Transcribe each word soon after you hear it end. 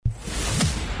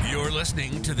You're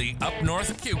listening to the Up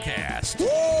North QCast.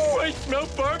 Ooh, I smell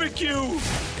barbecue.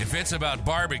 If it's about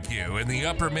barbecue in the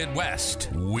upper Midwest,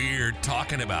 we're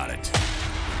talking about it.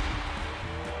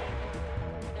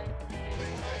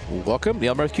 Welcome to the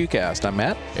Up North QCast. I'm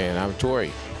Matt. And I'm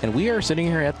Tori. And we are sitting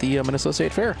here at the Minnesota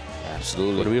State Fair.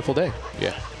 Absolutely. What a beautiful day.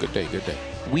 Yeah, good day, good day.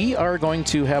 We are going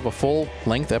to have a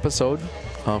full-length episode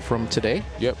from today.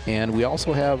 Yep. And we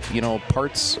also have,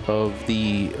 parts of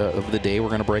the day we're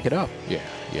going to break it up. Yeah.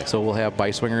 So we'll have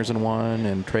Bike Swingers in one,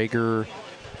 and Traeger,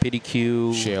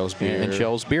 PDQ, Shell's beer. and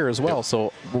Shell's beer as well. Yep.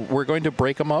 So we're going to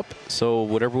break them up. So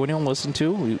whatever we want to listen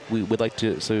to, we would like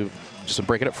to just to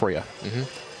break it up for you.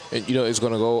 Mm-hmm. And it's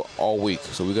going to go all week.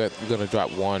 So we're going to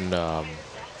drop one. We're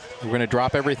going to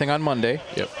drop everything on Monday.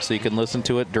 Yep. So you can listen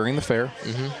to it during the fair.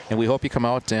 Mm-hmm. And we hope you come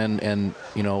out and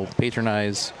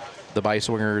patronize the Bike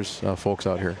Swingers folks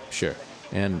out here. Sure.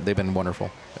 And they've been wonderful.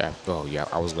 Yeah. Oh, yeah.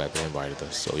 I was glad they invited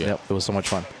us. So, yeah. Yep. It was so much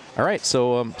fun. All right.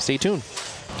 So stay tuned.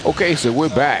 Okay. So we're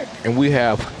back. And we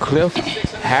have Cliff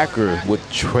Hacker with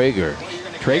Traeger.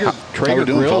 Traeger doing,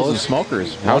 grills fellas? and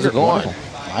smokers. How's it going?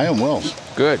 Wonderful. I am well.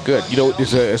 Good.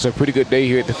 It's a pretty good day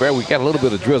here at the fair. We got a little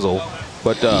bit of drizzle,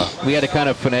 but We had to kind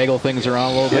of finagle things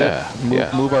around a little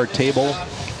bit. Move our table.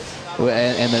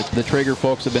 And the Traeger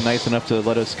folks have been nice enough to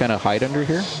let us kind of hide under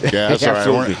here. Yeah, that's all right.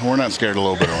 Absolutely. We're not scared of a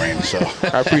little bit of rain, so.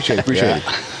 I appreciate it.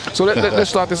 So let's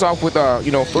start this off with,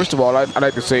 first of all, I'd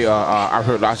like to say I've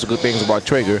heard lots of good things about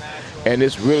Traeger, and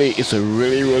it's a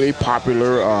really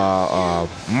popular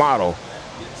model,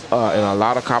 and a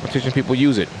lot of competition people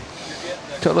use it.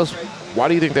 Tell us, why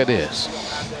do you think that is?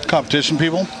 Competition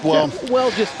people? Well,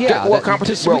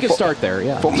 competition. We can start there.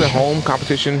 Yeah. Folks at home,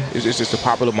 competition is just a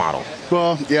popular model.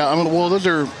 those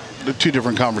are the two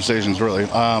different conversations, really.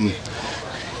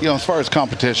 As far as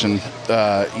competition,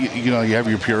 you have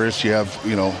your purists, you have,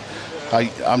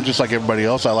 I'm just like everybody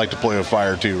else. I like to play with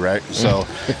fire too, right? So,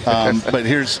 but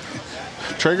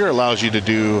Traeger allows you to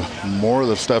do more of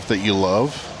the stuff that you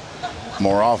love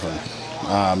more often.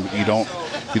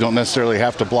 You don't necessarily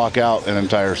have to block out an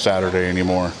entire Saturday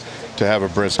anymore to have a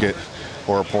brisket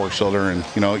or a pork shoulder, and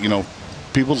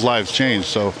people's lives change.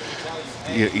 So,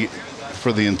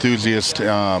 for the enthusiast,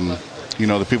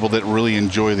 the people that really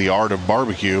enjoy the art of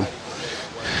barbecue,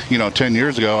 10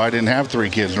 years ago I didn't have 3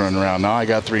 kids running around. Now I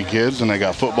got 3 kids, and I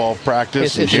got football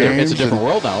practice and games. It's a different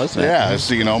world now, isn't it? Yeah,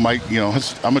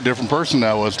 I'm a different person than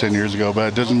I was 10 years ago,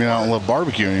 but it doesn't mean I don't love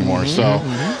barbecue anymore.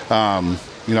 Mm-hmm.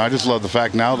 So, I just love the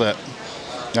fact now that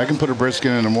I can put a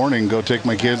brisket in the morning, go take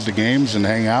my kids to games and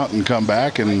hang out and come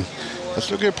back, and I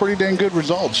still get pretty dang good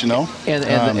results, And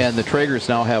the Traegers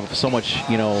now have so much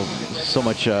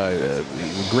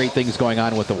great things going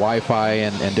on with the Wi-Fi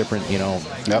and different,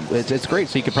 Yep. It's great.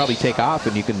 So you can probably take off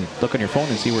and you can look on your phone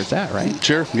and see where it's at, right?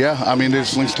 Sure, yeah. I mean,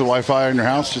 there's links to Wi-Fi in your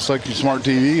house, just like your smart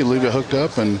TV. You leave it hooked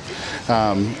up, and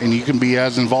you can be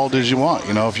as involved as you want.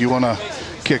 If you want to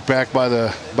kick back by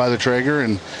the Traeger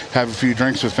and have a few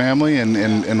drinks with family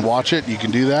and watch it, you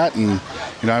can do that. And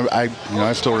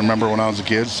I still remember when I was a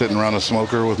kid sitting around a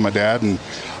smoker with my dad and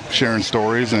sharing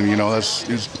stories, and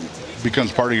it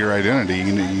becomes part of your identity.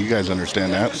 You guys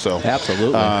understand that, so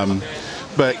absolutely.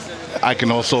 But I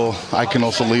can also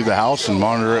leave the house and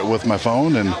monitor it with my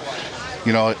phone, and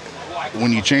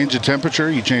when you change the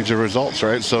temperature, you change the results,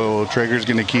 right? So Traeger's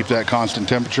going to keep that constant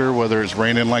temperature, whether it's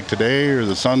raining like today or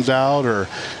the sun's out, or,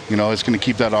 it's going to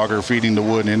keep that auger feeding the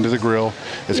wood into the grill.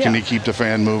 It's going to keep the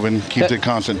fan moving, keep the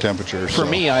constant temperature. For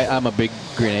me, I'm a big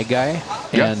green egg guy.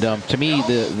 Yep. And to me,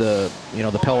 the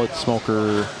pellet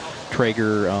smoker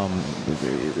Traeger,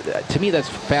 to me, that's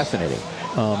fascinating.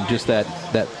 Just that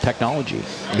technology.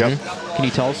 Yep. Can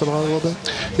you tell us about it a little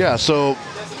bit? Yeah, so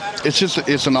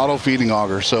it's an auto feeding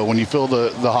auger. So when you fill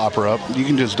the hopper up, you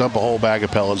can just dump a whole bag of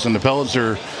pellets, and the pellets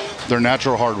they're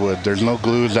natural hardwood. There's no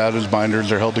glues, additives, binders.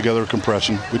 They're held together with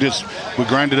compression. We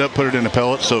grind it up, put it in a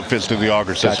pellet so it fits to the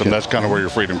auger system. Gotcha. That's kind of where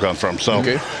your freedom comes from. So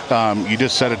you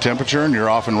just set a temperature and you're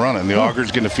off and running. The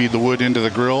auger's going to feed the wood into the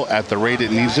grill at the rate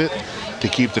it needs it to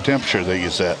keep the temperature that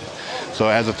you set. So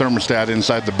it has a thermostat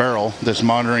inside the barrel that's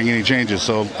monitoring any changes.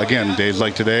 So again, days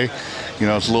like today,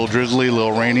 it's a little drizzly, a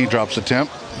little rainy, drops the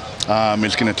temp.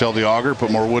 It's going to tell the auger,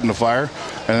 put more wood in the fire,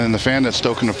 and then the fan that's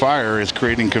stoking the fire is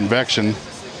creating convection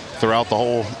throughout the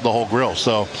whole grill.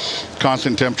 So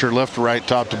constant temperature, left to right,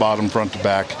 top to bottom, front to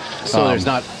back. So there's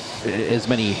not as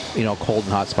many cold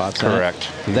and hot spots. Correct.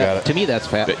 To me, that's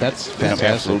fantastic.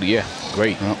 Absolutely, yeah,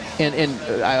 great. Yep.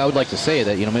 And I would like to say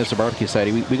that Minnesota Barbecue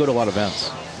Society, we go to a lot of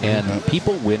events, and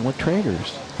people win with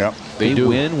Traegers. Yep. They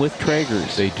win with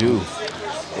Traegers. They do.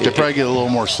 They probably get a little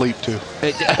more sleep too.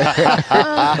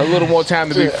 A little more time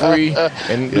to be free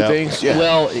and do things. Yeah.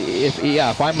 Well,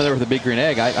 if I'm there with a big green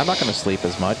egg, I'm not going to sleep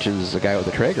as much as a guy with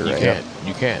a Traeger, right?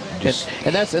 You can't.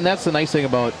 And that's the nice thing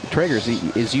about Traegers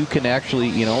is you can actually,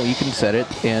 you can set it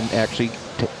and actually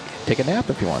take a nap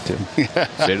if you want to.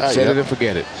 Set it and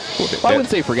forget it. Well, I wouldn't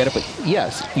say forget it, but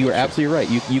yes, you are absolutely right.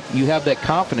 You have that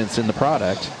confidence in the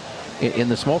product, in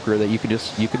the smoker, that you can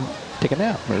take a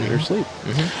nap or sleep.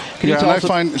 And I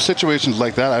find situations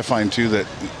like that, I find too that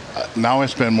now I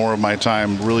spend more of my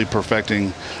time really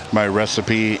perfecting my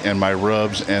recipe and my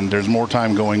rubs, and there's more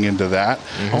time going into that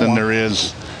than there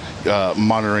is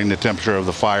monitoring the temperature of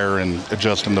the fire and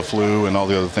adjusting the flue and all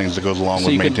the other things that goes along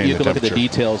with maintaining the temperature. You can look at the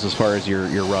details as far as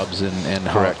your rubs and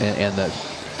the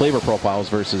flavor profiles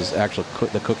versus actual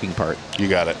the cooking part. You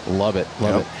got it. Love it.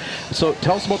 So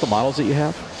tell us about the models that you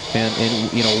have. And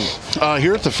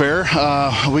here at the fair,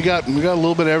 we got a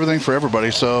little bit of everything for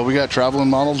everybody. So we got traveling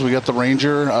models, we got the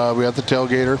Ranger, we got the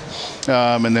Tailgater,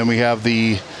 and then we have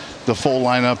the full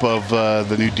lineup of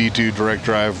the new D2 direct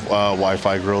drive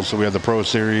Wi-Fi grills. So we have the Pro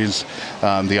Series,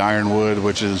 the Ironwood,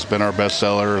 which has been our best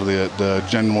seller, the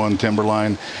Gen 1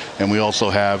 Timberline, and we also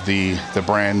have the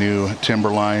brand new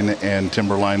Timberline and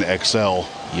Timberline XL.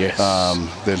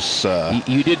 Yes.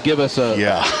 You did give us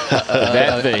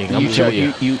that thing.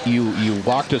 You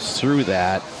walked us through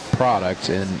that product,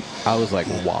 and I was like,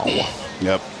 wow.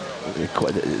 Yep.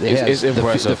 It's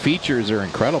impressive. The features are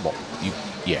incredible.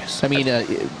 Yes. I mean,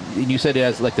 you said it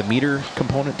has like the meter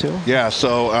component too? Yeah,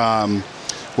 so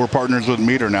we're partners with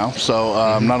Meter now.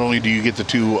 So not only do you get the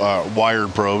two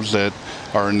wired probes that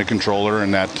are in the controller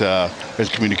and that is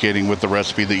communicating with the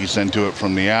recipe that you send to it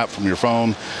from the app, from your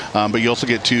phone, but you also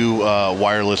get two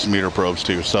wireless meter probes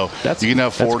too. So you can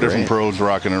have four different probes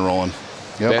rocking and rolling.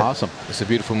 Yep. Awesome. It's a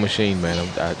beautiful machine, man.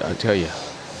 I tell you.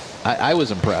 I was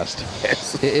impressed.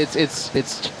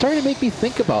 It's starting to make me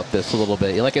think about this a little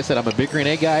bit. Like I said, I'm a big green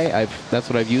egg guy. That's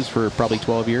what I've used for probably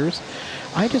 12 years.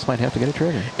 I just might have to get a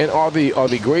Traeger. And are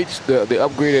the grates, the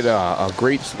upgraded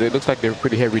grates? It looks like they're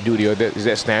pretty heavy duty. Is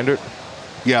that standard?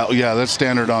 Yeah, that's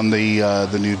standard on the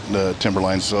new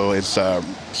Timberline. So it's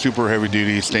super heavy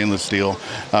duty stainless steel.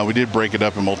 We did break it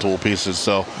up in multiple pieces,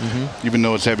 so even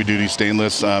though it's heavy duty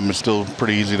stainless, it's still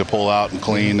pretty easy to pull out and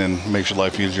clean and makes your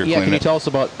life easier. Yeah, can you tell us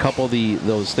about a couple of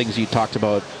those things you talked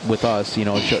about with us?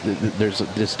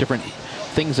 There's different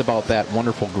things about that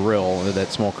wonderful grill, that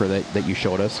smoker that you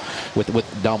showed us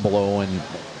with down below and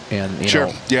sure.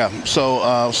 Yeah.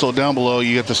 So down below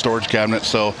you get the storage cabinet.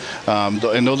 So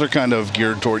and those are kind of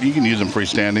geared toward, you can use them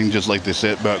freestanding just like they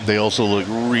sit, but they also look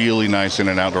really nice in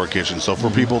an outdoor kitchen. So for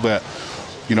people that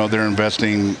they're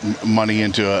investing money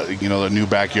into a new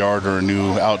backyard or a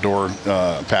new outdoor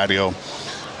patio,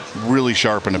 really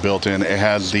sharp and built-in. It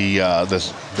has the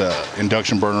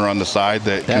induction burner on the side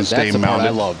that can stay mounted. I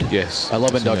loved. Yes, I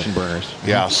love induction burners.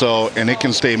 Yeah, and it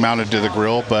can stay mounted to the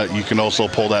grill, but you can also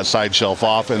pull that side shelf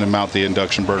off and then mount the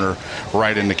induction burner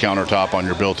right in the countertop on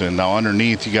your built-in. Now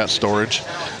underneath you got storage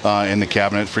in the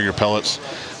cabinet for your pellets.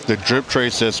 The drip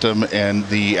tray system and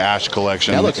the ash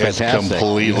collection is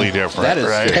completely different. That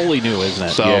is totally new, isn't it?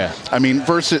 So, I mean,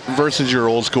 versus your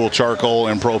old school charcoal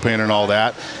and propane and all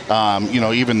that,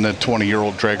 even the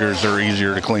 20-year-old Traegers are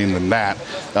easier to clean than that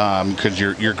because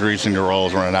your grease and your oil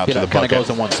is running out to the bucket. It kind of goes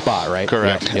in one spot, right?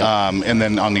 Correct. Yep. And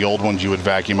then on the old ones, you would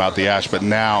vacuum out the ash, but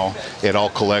now it all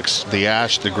collects, the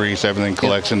ash, the grease, everything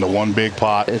collects into one big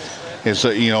pot. It's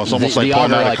almost like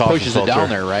pulling out a coffee pushes filter. It down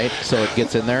there, right? So it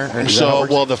gets in there.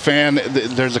 The fan,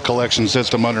 there's a collection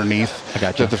system underneath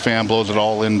that the fan blows it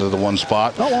all into the one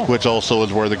spot, which also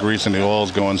is where the grease and the oil is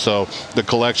going. So the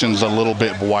collection's a little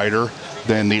bit wider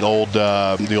than the old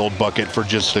bucket for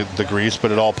just the grease,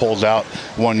 but it all pulls out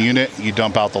one unit. You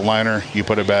dump out the liner, you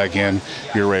put it back in,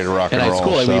 you're ready to rock and roll. It's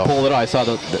cool. Like when you pull it out, I saw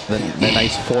the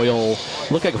nice foil,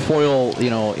 look like a foil,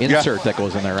 insert that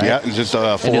goes in there, right? Yeah, it's just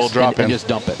a foil drop in. And just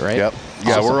dump it, right? Yep.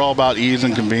 Yeah, awesome. We're all about ease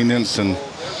and convenience. And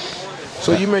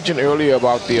so you mentioned earlier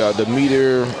about the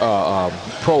meter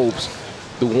probes.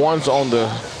 The ones on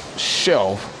the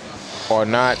shelf are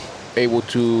not able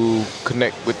to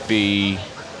connect with the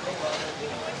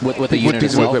unit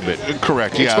itself?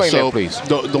 Correct. Yeah. Explain so that, please.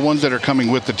 The ones that are coming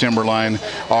with the Timberline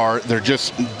they're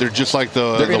just like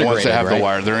the ones that have the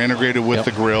wire. They're integrated with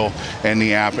the grill and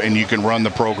the app, and you can run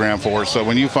the program for. So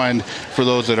when you find, for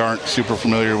those that aren't super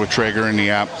familiar with Traeger and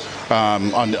the app,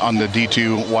 on the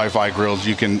D2 Wi-Fi grills,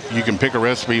 you can pick a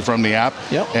recipe from the app,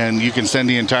 and you can send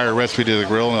the entire recipe to the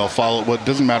grill, and it'll follow. It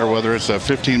doesn't matter whether it's a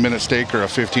 15-minute steak or a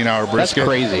 15-hour brisket. That's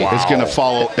crazy. It's going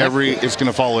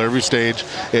to follow every stage.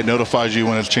 It notifies you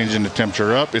when it's changing the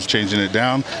temperature up, it's changing it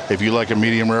down. If you like a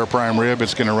medium rare prime rib,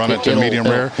 it's going to run it to medium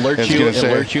rare. It'll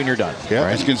alert you and you're done. Yeah,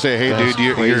 right? it's going to say, hey,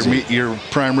 dude, your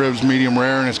prime rib's medium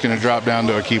rare, and it's going to drop down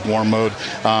to a keep warm mode.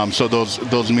 So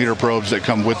those meter probes that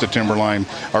come with the Timberline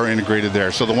are integrated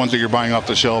there. So the ones that you're buying off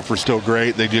the shelf are still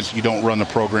great. You don't run the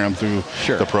program through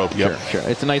the probe. Yep. Sure.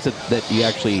 It's nice that you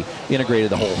actually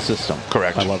integrated the whole system.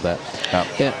 Correct. I love that.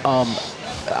 Yep. And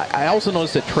I also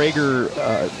noticed that Traeger,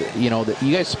 that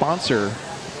you guys sponsor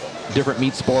different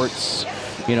meat sports.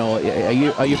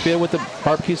 Are you fit with the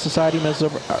Barbecue Society,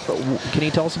 Minnesota? Can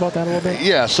you tell us about that a little bit?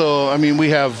 Yeah, so I mean, we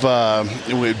have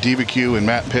DVQ and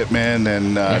Matt Pittman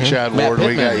and Chad Matt Ward.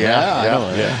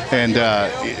 Pittman,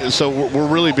 And so we're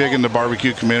really big in the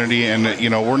barbecue community, and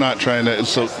we're not trying to.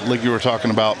 So like you were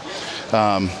talking about,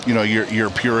 you're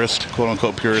purist, quote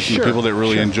unquote purist, and the people that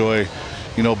really enjoy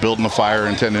building a fire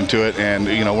and tending to it. And,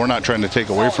 we're not trying to take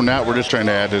away from that. We're just trying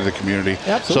to add to the community.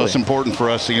 Absolutely. So it's important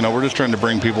for us. We're just trying to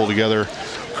bring people together,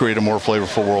 create a more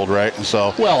flavorful world, right? And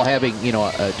so. Well, having,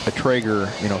 a Traeger,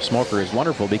 smoker is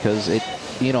wonderful because it,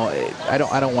 I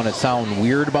don't want to sound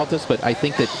weird about this, but I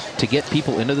think that to get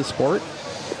people into the sport,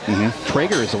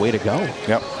 Traeger is the way to go.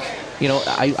 Yep.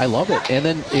 I love it. And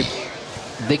then if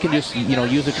they can just,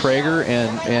 use a Traeger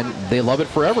and they love it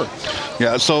forever.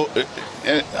 Yeah, so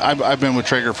I've been with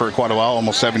Traeger for quite a while,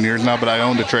 almost 7 years now, but I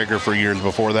owned a Traeger for years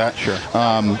before that. Sure.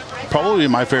 Probably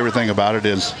my favorite thing about it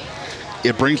is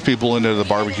it brings people into the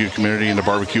barbecue community and the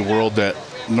barbecue world that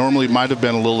normally might have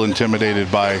been a little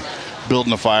intimidated by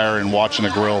building a fire and watching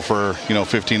a grill for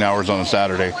 15 hours on a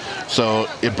Saturday. So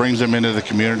it brings them into the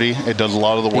community. It does a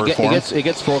lot of the work for them. It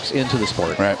gets folks into the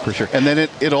sport, right? For sure. And then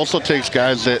it also takes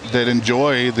guys that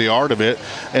enjoy the art of it,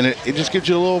 and it just gives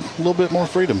you a little bit more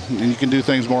freedom, and you can do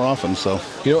things more often. So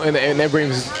and that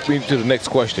brings me to the next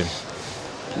question.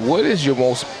 What is your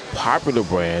most popular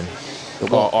brand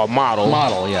or model?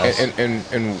 Model, yes.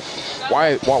 And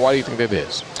why do you think that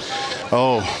is?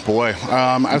 Oh boy,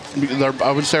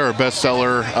 I would say our best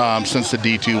seller since the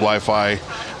D2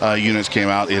 Wi-Fi units came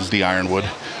out is the Ironwood.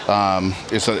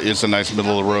 It's a nice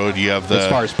middle of the road. You have as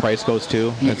far as price goes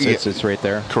too. It's right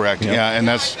there. Correct. Yep. Yeah, and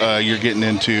that's you're getting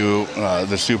into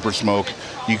the super smoke.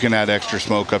 You can add extra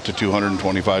smoke up to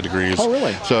 225 degrees. Oh,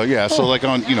 really? So yeah, so like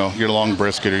on your long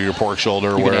brisket or your pork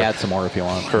shoulder, you can add some more if you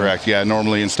want. Correct. Yeah.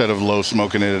 Normally instead of low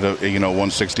smoking it at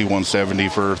 160, 170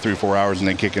 for 3-4 hours and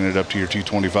then kicking it up to your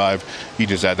 225, you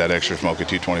just add that extra smoke at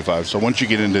 225. So once you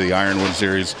get into the Ironwood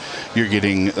series, you're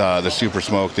getting the super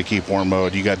smoke, the keep warm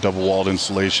mode. You got double walled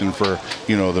insulation for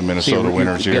the Minnesota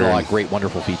winters here. You get a lot of great,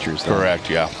 wonderful features. Though. Correct.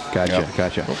 Yeah.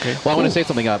 Gotcha. Okay. Well, I want to say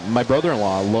something. My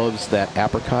brother-in-law loves that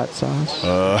apricot sauce.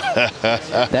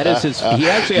 That is his. He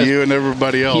actually has. You and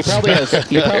everybody else.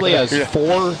 He probably has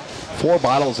four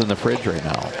bottles in the fridge right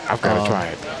now. I've got to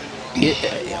try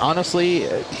it. Honestly,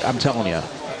 I'm telling you,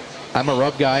 I'm a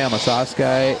rub guy. I'm a sauce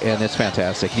guy, and it's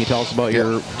fantastic. Can you tell us about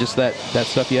just that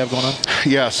stuff you have going on?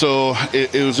 Yeah. So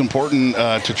it was important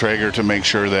to Traeger to make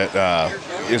sure that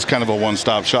it's kind of a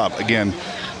one-stop shop. Again,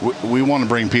 we want to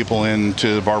bring people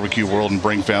into the barbecue world and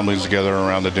bring families together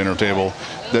around the dinner table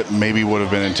that maybe would have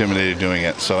been intimidated doing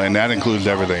it. So, and that includes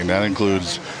everything. That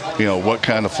includes, what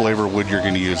kind of flavor wood you're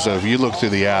going to use. So if you look through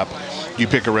the app, you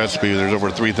pick a recipe, there's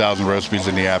over 3,000 recipes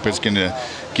in the app. It's going to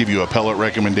give you a pellet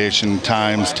recommendation,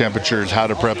 times, temperatures, how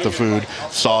to prep the food,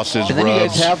 sauces, and then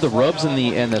rubs. You guys have the rubs and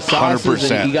the sauces,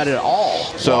 100%. And you got it all.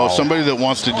 So somebody that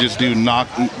wants to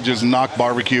just knock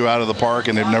barbecue out of the park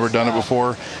and they've never done it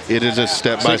before, it is a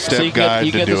step-by-step guide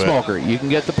to do it. You get the smoker, you can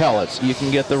get the pellets, you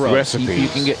can get the rubs,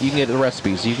 recipes. You can get the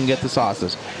recipes, you can get the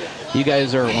sauces. You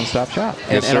guys are a one-stop shop.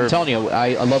 Yes, and I'm telling you,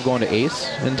 I love going to Ace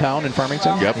in town in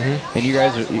Farmington. Yep. And you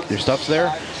guys, your stuff's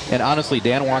there. And honestly,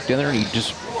 Dan walked in there and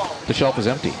the shelf is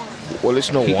empty. Well,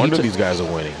 it's no wonder these guys are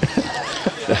winning.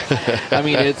 I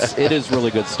mean, it is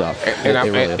really good stuff.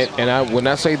 And when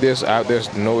I say this,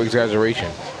 there's no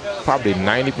exaggeration. Probably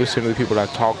 90% of the people I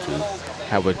talk to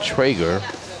have a Traeger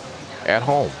at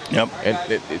home. Yep.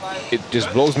 And it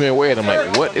just blows me away. And I'm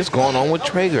like, what is going on with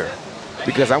Traeger?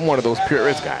 Because I'm one of those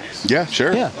purist guys. Yeah,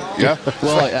 sure. Yeah.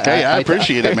 Well, hey, I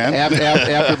appreciate it, man.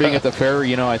 After being at the fair,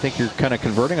 I think you're kind of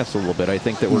converting us a little bit. I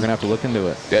think that we're going to have to look into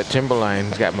it. That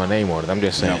Timberline's got my name on it. I'm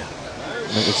just saying. Yeah.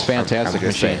 It's fantastic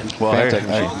machine. Well,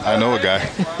 I know a guy.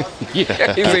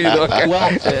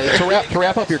 Well, to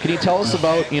wrap up here, can you tell us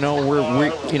about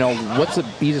what's the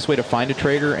easiest way to find a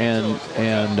Traeger and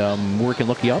where we can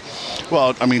look you up?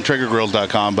 Well, I mean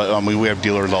TraegerGrills.com, but we have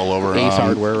dealers all over. Ace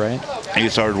Hardware, right?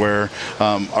 Ace Hardware.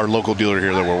 Our local dealer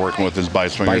here that we're working with is By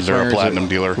Swingers. They're a platinum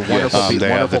dealer. They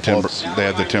have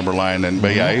the Timberline,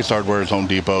 but Ace Hardware is Home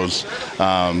Depot's.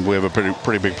 We have a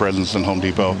pretty big presence in Home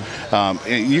Depot.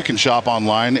 And you can shop online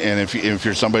online, and if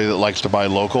you're somebody that likes to buy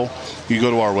local, you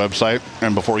go to our website,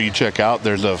 and before you check out,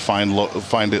 there's a find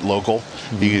it local.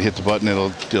 Mm-hmm. You can hit the button;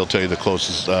 it'll tell you the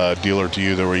closest dealer to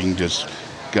you, there where you can just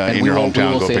and in your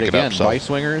hometown go pick it up. So. Vice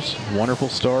Swingers, wonderful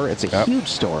store. It's a huge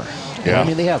store. Yeah. I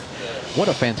mean, they have. What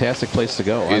a fantastic place to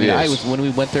go. When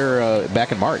we went there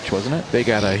back in March, wasn't it? They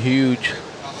got a huge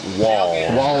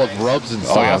wall of rubs and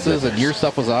sauces, and your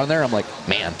stuff was on there. I'm like,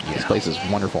 man, this place is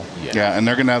wonderful. Yeah, and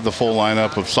they're going to have the full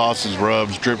lineup of sauces,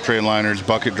 rubs, drip tray liners,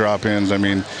 bucket drop-ins. I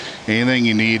mean, anything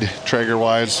you need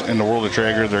Traeger-wise in the world of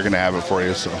Traeger, they're going to have it for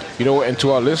you. So, and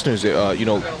to our listeners, here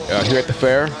at the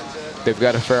fair, they've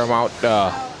got a fair amount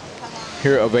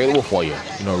here available for you.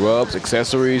 Rubs,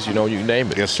 accessories, you name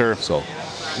it. Yes, sir. So.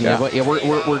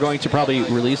 We're going to probably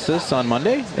release this on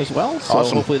Monday as well. So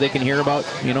awesome. Hopefully they can hear about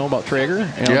Traeger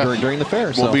during the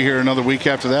fair. We'll be here another week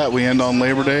after that. We end on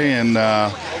Labor Day, and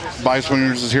Vice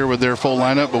Swingers is here with their full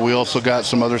lineup, but we also got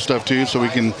some other stuff too. So we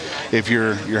can, if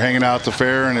you're hanging out at the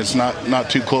fair and it's not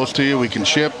too close to you, we can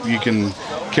ship. You can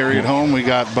carry it home. We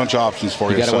got a bunch of options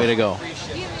for you. You got a way to go.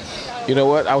 You know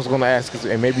what? I was going to ask,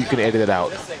 and maybe you can edit it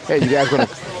out. Hey, you guys gonna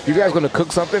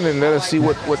cook something and let us see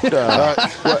what?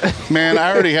 Man,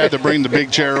 I already had to bring the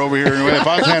big chair over here. If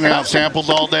I was handing out samples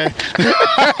all day,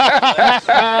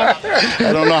 I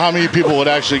don't know how many people would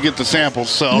actually get the samples.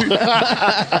 So, you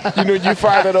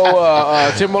fire that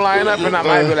old Timberline up, and I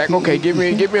might be like, okay, give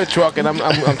me a truck, and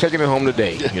I'm taking it home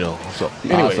today. So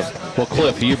anyway. Awesome. Well,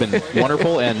 Cliff, you've been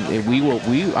wonderful, and I'm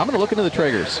going to look into the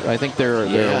Traegers. I think they're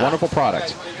a wonderful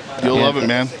product. You'll love it,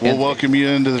 man. We'll welcome you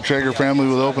into the Traeger family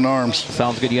with open arms.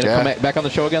 Sounds good. You going to come back on the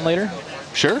show again later?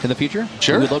 Sure. In the future?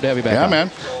 Sure. We'd love to have you back on. Yeah,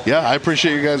 man. Yeah, I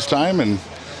appreciate you guys' time, and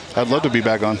I'd love to be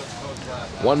back on.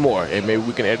 One more, and maybe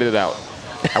we can edit it out.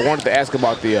 I wanted to ask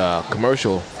about the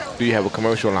commercial. Do you have a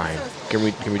commercial line? Can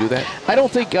we do that? I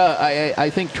don't think.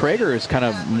 I think Traeger is kind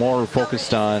of more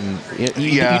focused on.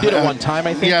 You did it one time,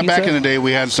 I think. Yeah, back in the day,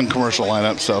 we had some commercial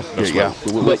lineups. So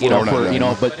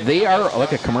but they are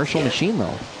like a commercial machine,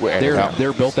 though.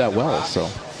 They're built that well. So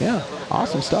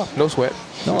awesome stuff. No sweat.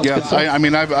 No, it's good stuff. I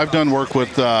mean, I've done work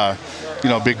with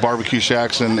big barbecue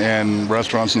shacks and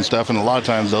restaurants and stuff, and a lot of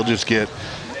times they'll just get.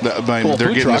 They're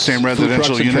getting trucks, the same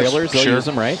residential food trucks and units. Trailers, they'll use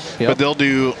them, right? Yep. But they'll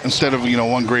do, instead of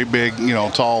one great big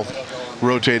tall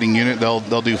rotating unit,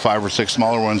 they'll do 5 or 6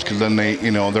 smaller ones, because then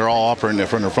they're all operating it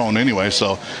from their phone anyway.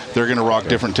 So they're going to rock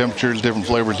different temperatures, different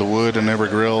flavors of wood in every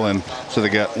grill, and so they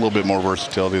got a little bit more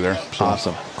versatility there. So.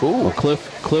 Awesome, cool. Well,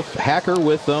 Cliff Hacker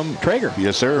with Traeger.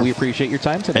 Yes, sir. We appreciate your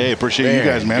time today. Hey, appreciate you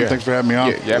guys, man. Thanks for having me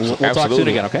on. Yeah, we'll talk soon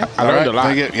again. Okay. I learned a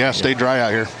lot. Yeah, stay dry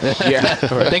out here. Yeah.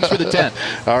 Thanks for the 10.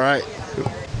 All right.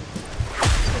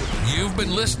 You've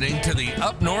been listening to the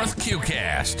Up North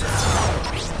QCast,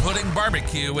 putting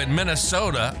barbecue in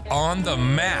Minnesota on the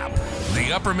map.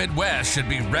 The Upper Midwest should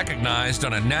be recognized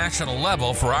on a national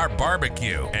level for our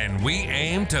barbecue, and we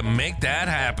aim to make that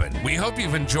happen. We hope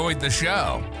you've enjoyed the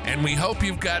show, and we hope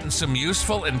you've gotten some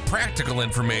useful and practical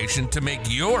information to make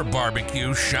your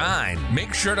barbecue shine.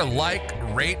 Make sure to like,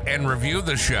 rate, and review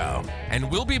the show,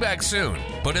 and we'll be back soon.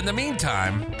 But in the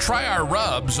meantime, try our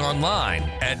rubs online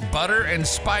at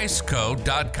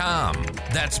butterandspiceco.com.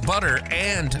 That's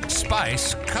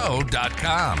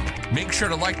butterandspiceco.com. Make sure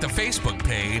to like the Facebook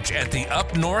page at the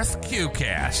Up North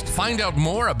QCast. Find out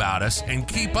more about us and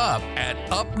keep up at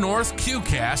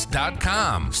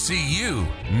upnorthqcast.com. See you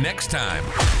next time.